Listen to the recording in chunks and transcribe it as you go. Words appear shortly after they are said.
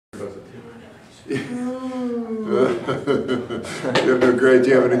You have no grades,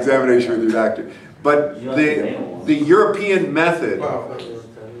 you have an examination with your doctor. But the European method,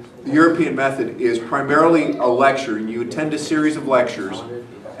 is primarily a lecture, and you attend a series of lectures,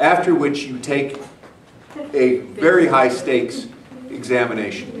 after which you take a very high stakes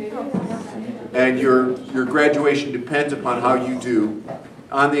examination. And your graduation depends upon how you do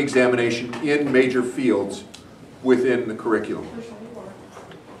on the examination in major fields within the curriculum.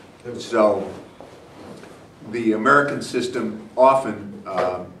 So the American system often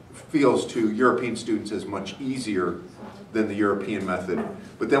feels to European students as much easier than the European method.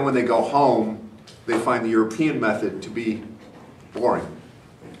 But then when they go home, they find the European method to be boring,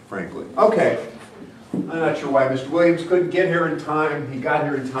 frankly. Okay, I'm not sure why Mr. Williams couldn't get here in time. He got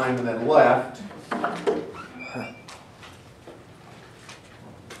here in time and then left.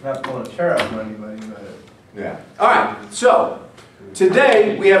 Not pulling a chair out for anybody, but... Yeah. All right, so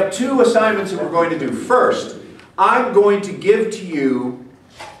today we have two assignments that we're going to do. First, I'm going to give to you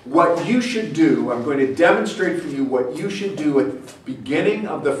what you should do. I'm going to demonstrate for you what you should do at the beginning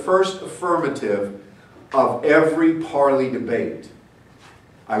of the first affirmative of every Parley debate.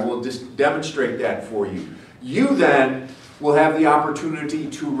 I will just demonstrate that for you. You then will have the opportunity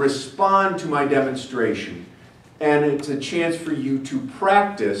to respond to my demonstration, and it's a chance for you to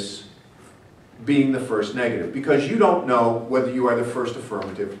practice being the first negative, because you don't know whether you are the first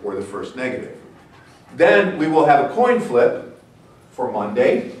affirmative or the first negative. Then we will have a coin flip for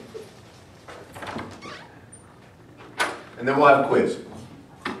Monday, and then we'll have a quiz.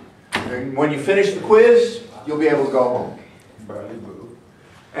 And when you finish the quiz, you'll be able to go home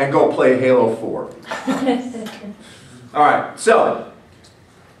and go play Halo 4. All right, so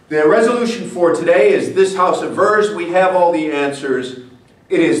the resolution for today is this house avers we have all the answers.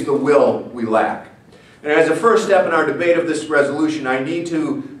 It is the will we lack. And as a first step in our debate of this resolution, I need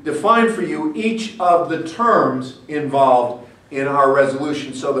to define for you each of the terms involved in our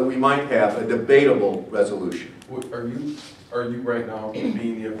resolution so that we might have a debatable resolution. Are you right now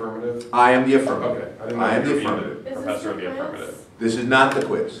being the affirmative? I am the affirmative. Okay. I am the affirmative. Professor of the affirmative. This is not the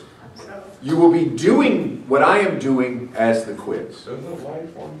quiz. You will be doing what I am doing as the quiz. Doesn't life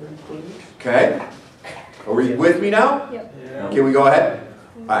form the quiz? Okay? Are we with me now? Yep. Yeah. Can we go ahead?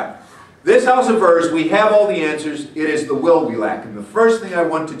 All right. This house avers we have all the answers. It is the will we lack. And the first thing I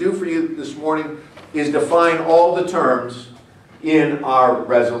want to do for you this morning is define all the terms in our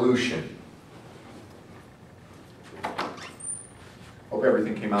resolution. Hope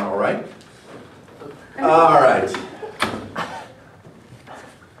everything came out all right. All right.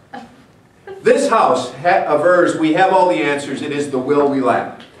 This house avers we have all the answers. It is the will we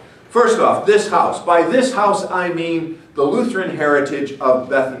lack. First off, this house. By this house I mean the Lutheran heritage of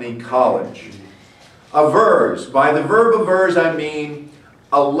Bethany College. Avers. By the verb avers I mean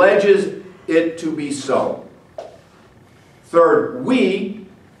alleges it to be so. Third, we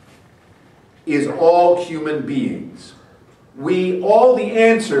is all human beings. We, all the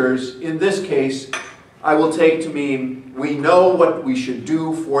answers, in this case, I will take to mean we know what we should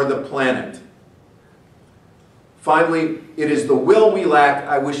do for the planet. Finally, it is the will we lack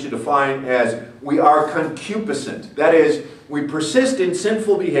I wish to define as we are concupiscent. That is, we persist in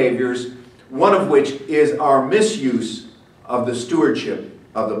sinful behaviors, one of which is our misuse of the stewardship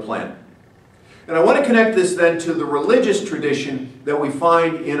of the planet. And I want to connect this then to the religious tradition that we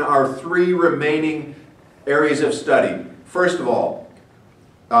find in our three remaining areas of study. First of all,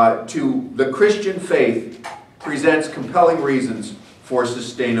 to the Christian faith presents compelling reasons for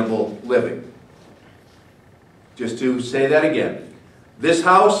sustainable living. Just to say that again. This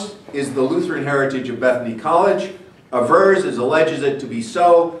house is the Lutheran heritage of Bethany College. Avers is alleges it to be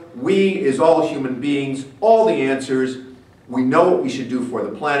so. We is all human beings. All the answers. We know what we should do for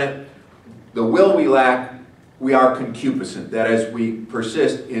the planet. The will we lack. We are concupiscent. That is, we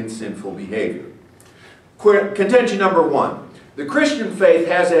persist in sinful behavior. Contention number one. The Christian faith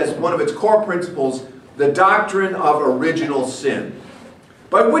has as one of its core principles the doctrine of original sin,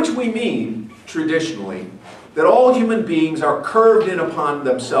 by which we mean, traditionally, that all human beings are curved in upon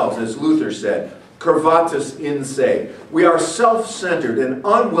themselves, as Luther said, curvatus in se. We are self-centered and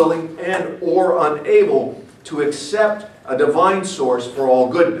unwilling and or unable to accept a divine source for all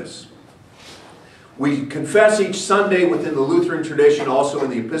goodness. We confess each Sunday within the Lutheran tradition, also in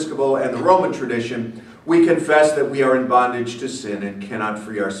the Episcopal and the Roman tradition, we confess that we are in bondage to sin and cannot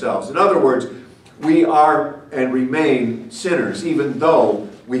free ourselves. In other words, we are and remain sinners, even though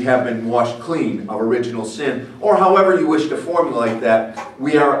we have been washed clean of original sin, or however you wish to formulate that.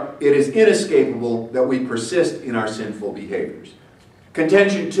 It is inescapable that we persist in our sinful behaviors.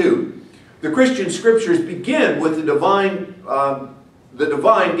 Contention two. The Christian scriptures begin with the divine the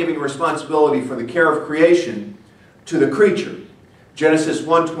divine giving responsibility for the care of creation to the creature. Genesis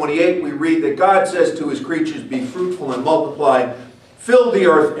 1:28, we read that God says to his creatures, "Be fruitful and multiply, fill the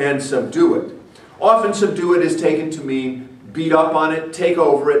earth and subdue it." Often subdue it is taken to mean beat up on it, take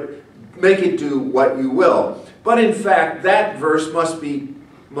over it, make it do what you will. But in fact, that verse must be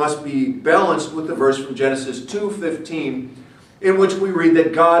balanced with the verse from Genesis 2:15, in which we read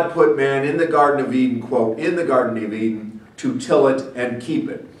that God put man in the Garden of Eden, quote, in the Garden of Eden, to till it and keep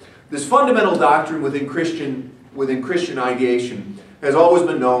it. This fundamental doctrine within Christian ideation has always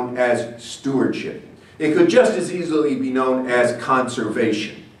been known as stewardship. It could just as easily be known as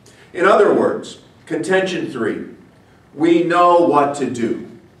conservation. In other words, contention 3, we know what to do.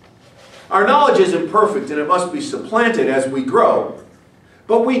 Our knowledge is imperfect and it must be supplanted as we grow.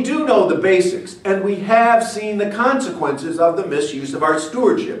 But we do know the basics, and we have seen the consequences of the misuse of our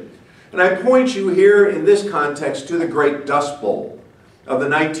stewardship. And I point you here in this context to the Great Dust Bowl of the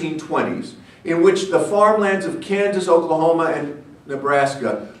 1920s, in which the farmlands of Kansas, Oklahoma, and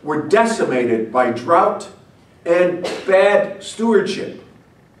Nebraska were decimated by drought and bad stewardship.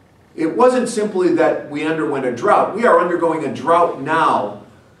 It wasn't simply that we underwent a drought. We are undergoing a drought now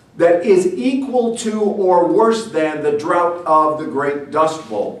that is equal to or worse than the drought of the Great Dust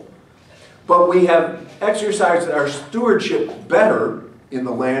Bowl. But we have exercised our stewardship better in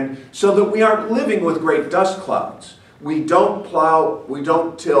the land so that we aren't living with great dust clouds. We don't plow, we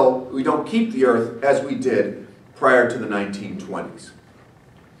don't till, we don't keep the earth as we did prior to the 1920s.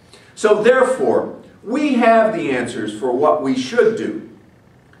 So therefore, we have the answers for what we should do.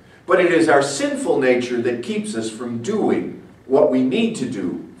 But it is our sinful nature that keeps us from doing what we need to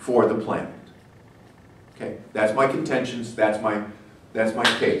do for the planet. Okay, that's my contentions, that's my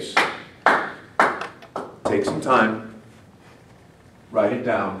case. Take some time, write it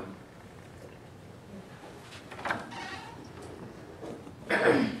down.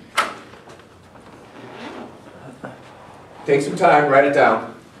 Take some time, write it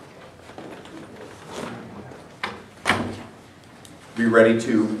down. Be ready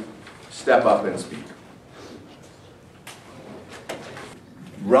to step up and speak.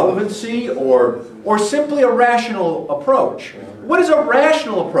 Relevancy or simply a rational approach. What is a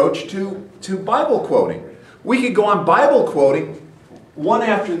rational approach to Bible quoting? We could go on Bible quoting one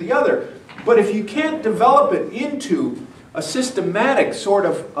after the other, but if you can't develop it into a systematic sort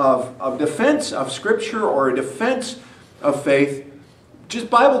of defense of Scripture or a defense of faith, just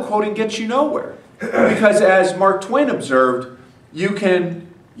Bible quoting gets you nowhere. Because as Mark Twain observed, you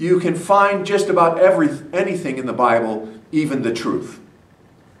can find just about anything in the Bible, even the truth.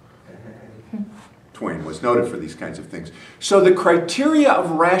 Twain was noted for these kinds of things. So the criteria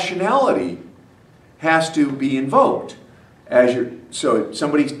of rationality has to be invoked. So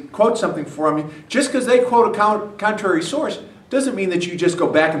somebody quotes something for me, just because they quote a contrary source doesn't mean that you just go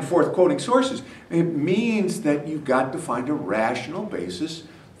back and forth quoting sources. It means that you've got to find a rational basis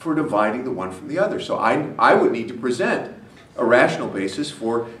for dividing the one from the other. So I would need to present a rational basis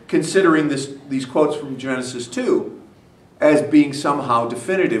for considering these quotes from Genesis 2 as being somehow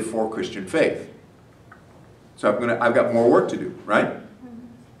definitive for Christian faith. So I've got more work to do, right?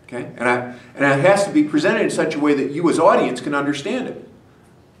 Okay, and it has to be presented in such a way that you as audience can understand it.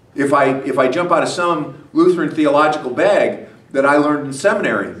 If I jump out of some Lutheran theological bag that I learned in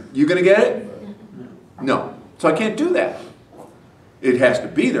seminary, you going to get it? No. So I can't do that. It has to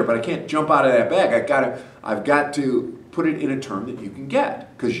be there, but I can't jump out of that bag. I've got to put it in a term that you can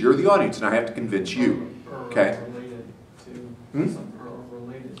get, because you're the audience, and I have to convince you. Okay.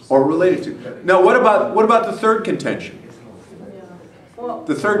 Or related to. Now, what about the third contention? Well,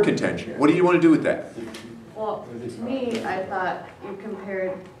 The third contention. What do you want to do with that? well, to me, I thought you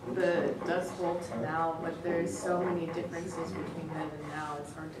compared the Dust Bowl to now, but there's so many differences between then and now.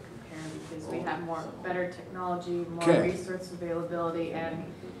 It's hard to compare because we have better technology, more Okay. resource availability, and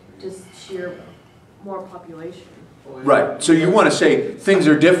just sheer more population. Right. So you want to say things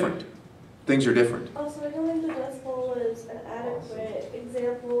are different. Things are different. Also, I don't think the Dust Bowl is an adequate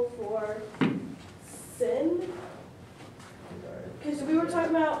example for sin. Because we were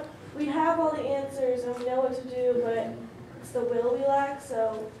talking about, we have all the answers and we know what to do, but it's the will we lack,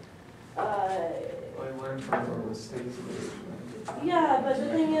 so, I learned from our mistakes. yeah, but the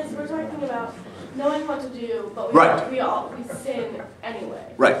thing is, we're talking about knowing what to do, but Right. we sin anyway.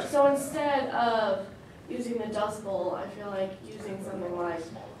 Right. So instead of using the Dust Bowl, I feel like using something like,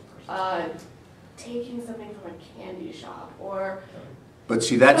 taking something from a candy shop, or But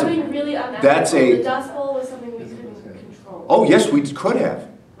see, that's something a. really unethical. that's a- The Dust Bowl was something we couldn't control. Oh yes, we could have.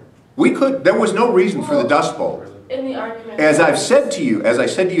 We could. There was no reason for the Dust Bowl. In the argument. As I said to you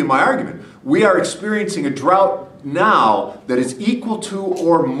in my argument, we are experiencing a drought now that is equal to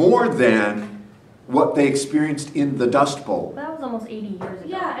or more than what they experienced in the Dust Bowl. That was almost 80 years ago.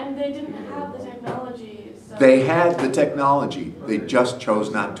 Yeah, and they didn't have the technology, so. They had the technology, they just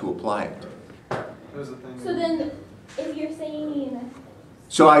chose not to apply it. So then, if you're saying,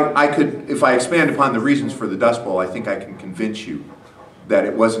 So I could, if I expand upon the reasons for the Dust Bowl, I think I can convince you that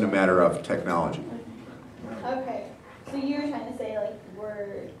it wasn't a matter of technology. okay, so you're trying to say like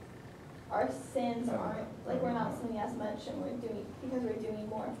our sins aren't, like we're not sinning as much and because we're doing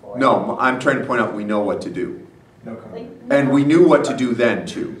more for it. No, I'm trying to point out we know what to do. No Like, comment. And we knew what to do then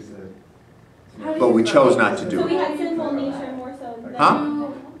too, but we chose not to so do we it. had sinful nature more so than. Huh?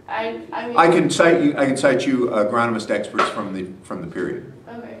 I mean. I can cite you agronomist experts from the period.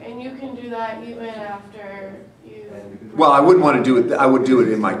 Okay, and you can do that even after you. Well, I wouldn't want to do it, I would do it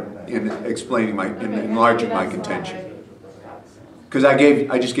in explaining in Okay, enlarging my that's contention. why Because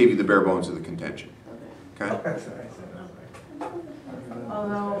I just gave you the bare bones of the contention, Okay. okay? That's what I said.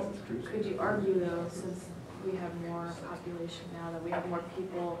 Although, could you argue though, since we have more population now, that we have more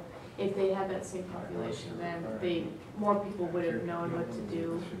people, if they had that same population, then more people would have known what to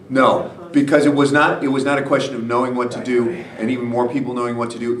do? No, because it was not a question of knowing what to do, and even more people knowing what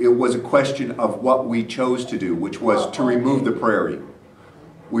to do. It was a question of what we chose to do, which was to remove the prairie.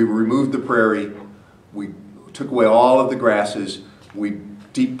 We removed the prairie, we took away all of the grasses, we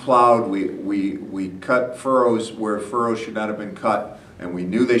deep plowed, we cut furrows where furrows should not have been cut, and we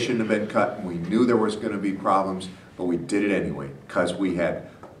knew they shouldn't have been cut, and we knew there was going to be problems, but we did it anyway, because we had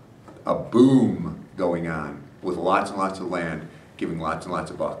a boom going on with lots and lots of land, giving lots and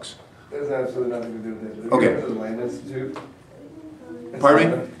lots of bucks. There's absolutely nothing to do with it. Have Okay. you ever been to the Land Institute?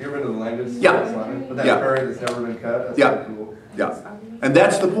 Pardon me? You ever been to the Land Institute? Yeah. But that Yeah. prairie that's never been cut? That's Yeah. pretty cool. Yeah, and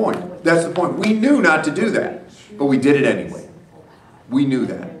that's the point. That's the point. We knew not to do that, but we did it anyway. We knew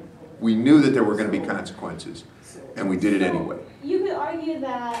that. We knew that there were going to be consequences, and we did it anyway. You could argue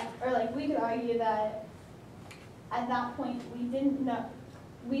that, or like we could argue that at that point we didn't know,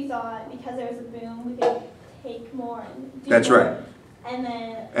 we thought because there was a boom we could take more and do That's more. right. And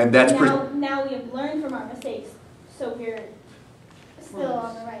then And that's now we have learned from our mistakes, so we're still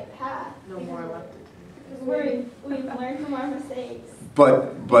on the right path. No more elected. Because we've learned from our mistakes.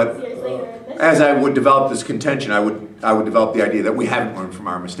 But Years later in this as I would develop this contention, I would develop the idea that we haven't learned from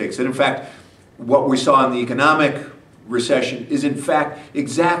our mistakes. And in fact, what we saw in the economic recession is in fact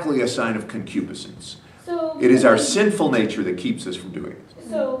exactly a sign of concupiscence. So It is our sinful nature that keeps us from doing it.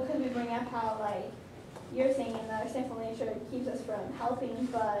 So could we bring up how like you're saying that our sinful nature keeps us from helping,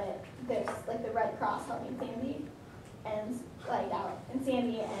 but there's like the Red Cross helping Sandy and like out in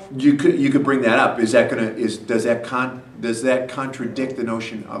Sandy and You could bring that up. Does that contradict the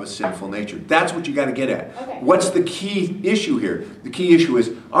notion of a sinful nature? That's what you got to get at. Okay. What's the key issue here? The key issue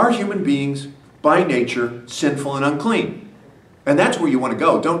is, are human beings by nature sinful and unclean? And that's where you want to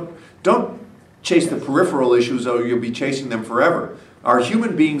go. Don't chase the peripheral issues, or you'll be chasing them forever. Are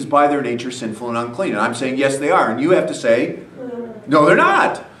human beings by their nature sinful and unclean? And I'm saying yes, they are. And you have to say, no, they're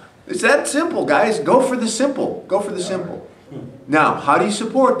not. It's that simple, guys. Go for the simple. Go for the simple. Now, how do you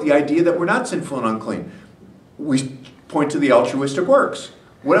support the idea that we're not sinful and unclean? We point to the altruistic works.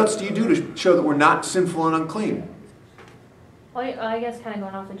 What else do you do to show that we're not sinful and unclean? Well, I guess kind of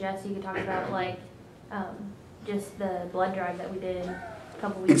going off of Jess, you could talk about like just the blood drive that we did a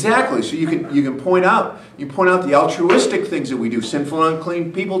couple weeks Exactly. ago. So you can point out the altruistic things that we do. Sinful and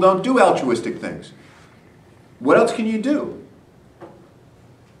unclean people don't do altruistic things. What else can you do?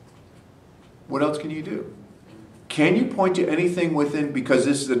 What else can you do? Can you point to anything within, because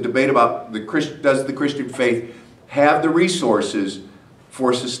this is a debate about does the Christian faith have the resources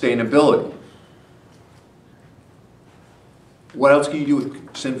for sustainability? What else can you do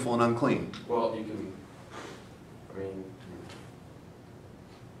with sinful and unclean? Well, you can, I mean,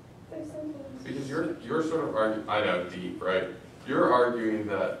 there's some things. because you're sort of arguing, I know, deep, right? You're arguing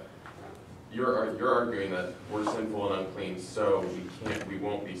that we're sinful and unclean, so we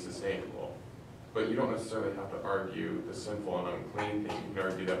won't be sustainable. But you don't necessarily have to argue the sinful and unclean thing. You can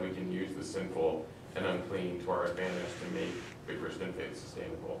argue that we can use the sinful and unclean to our advantage to make the Christian faith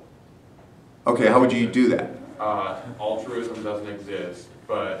sustainable. Okay, how would you do that? Altruism doesn't exist,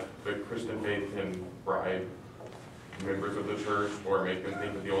 but the Christian faith can bribe members of the church or make them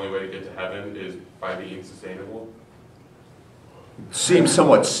think that the only way to get to heaven is by being sustainable. Seems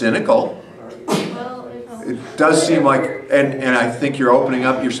somewhat cynical. Well, It does seem like, and I think you're opening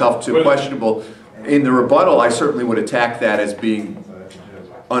up yourself to questionable. In the rebuttal, I certainly would attack that as being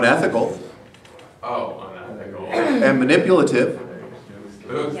unethical Oh, unethical. and manipulative.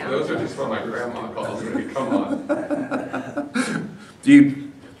 Those are just what my grandma calls me. Come on.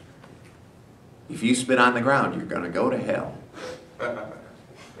 If you spit on the ground, you're going to go to hell.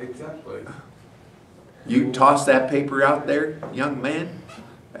 Exactly. You toss that paper out there, young man,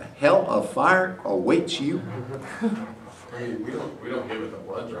 a hell of fire awaits you. I mean, we don't give it the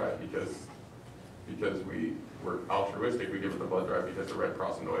blood drive because we're altruistic. We give it the blood drive because the Red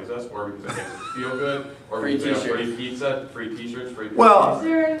Cross annoys us, or because it makes us feel good, or Free because we have t-shirts. free pizza, free t-shirts, free Well,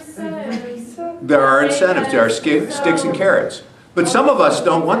 There are incentives. there are incentives, there are sticks and carrots. But some of us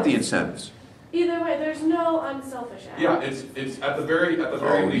don't want the incentives. Either way, there's no unselfish act. Yeah, it's at the very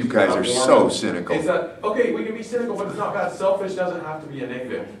Oh, least. you guys it's are not so Mormon. cynical. It's that, okay, we can be cynical, but it's not bad. Selfish doesn't have to be a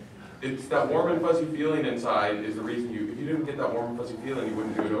negative. It's that warm and fuzzy feeling inside is the reason if you didn't get that warm and fuzzy feeling, you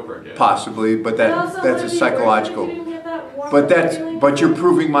wouldn't do it over again. Possibly, but And also, that's would a it be psychological. worse if you didn't get that warm feeling? But you're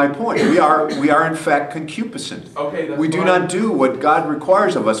proving my point. We are in fact concupiscent. Okay, that's We do fine. not do what God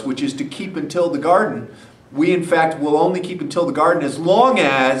requires of us, which is to keep until the garden. We in fact will only keep until the garden as long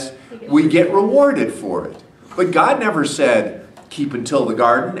as we get rewarded for it. But God never said, keep until the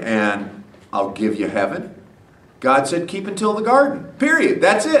garden and I'll give you heaven. God said, keep until the garden. Period.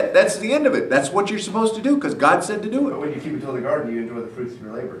 That's it. That's the end of it. That's what you're supposed to do because God said to do But it. when you keep until the garden, you enjoy the fruits of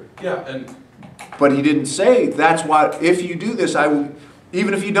your labor. Yeah, and But He didn't say, that's what, if you do this, I will,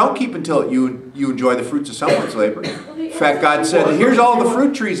 even if you don't keep until it, you enjoy the fruits of someone's labor. In fact, God said, here's all the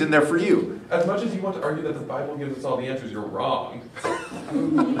fruit trees in there for you. as much as you want to argue that the Bible gives us all the answers, you're wrong.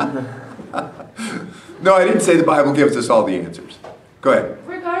 No, I didn't say the Bible gives us all the answers. Go ahead.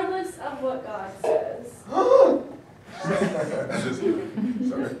 Regardless of what God says, Just kidding.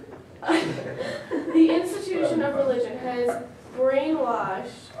 Sorry. the institution of religion has brainwashed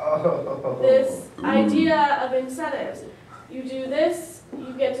Oh. this idea of incentives. You do this,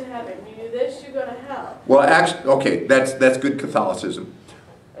 you get to heaven. You do this, you go to hell. Well, actually, okay, that's good Catholicism.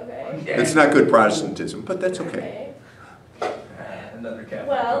 Okay? It's not good Protestantism, but that's okay. Okay. Another cat.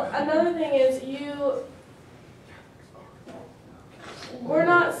 Well, another thing is we're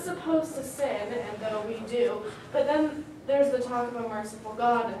not supposed to sin, and though we do, but then there's the talk of a merciful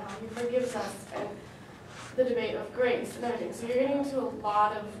God and how He forgives us, and the debate of grace and everything. So you're getting into a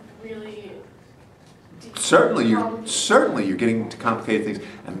lot of really deep. Certainly you're getting into complicated things,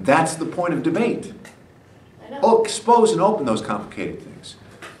 and that's the point of debate. I know. Oh, expose and open those complicated things.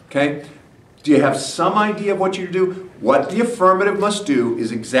 Okay? Do you have some idea of what you're to do? What the affirmative must do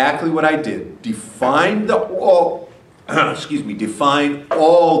is exactly what I did. Define define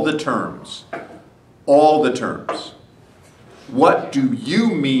all the terms. All the terms. What do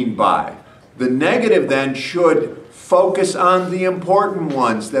you mean by? The negative then should focus on the important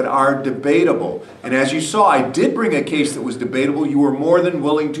ones that are debatable. And as you saw, I did bring a case that was debatable. You were more than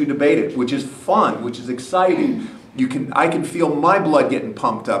willing to debate it, which is fun, which is exciting. I can feel my blood getting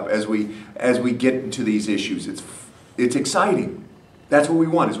pumped up as we get into these issues. It's exciting. That's what we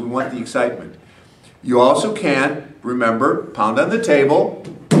want, is we want the excitement. You also can, remember, pound on the table.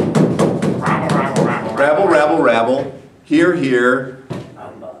 Rabble, rabble, rabble. Hear, hear.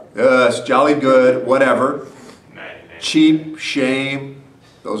 It's jolly good, whatever. Cheap, shame.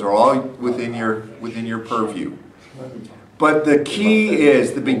 Those are all within your purview. But the key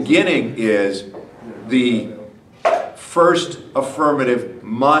is, the beginning is, the first affirmative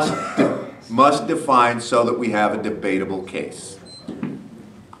must define so that we have a debatable case.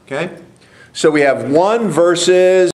 Okay? So we have 1 versus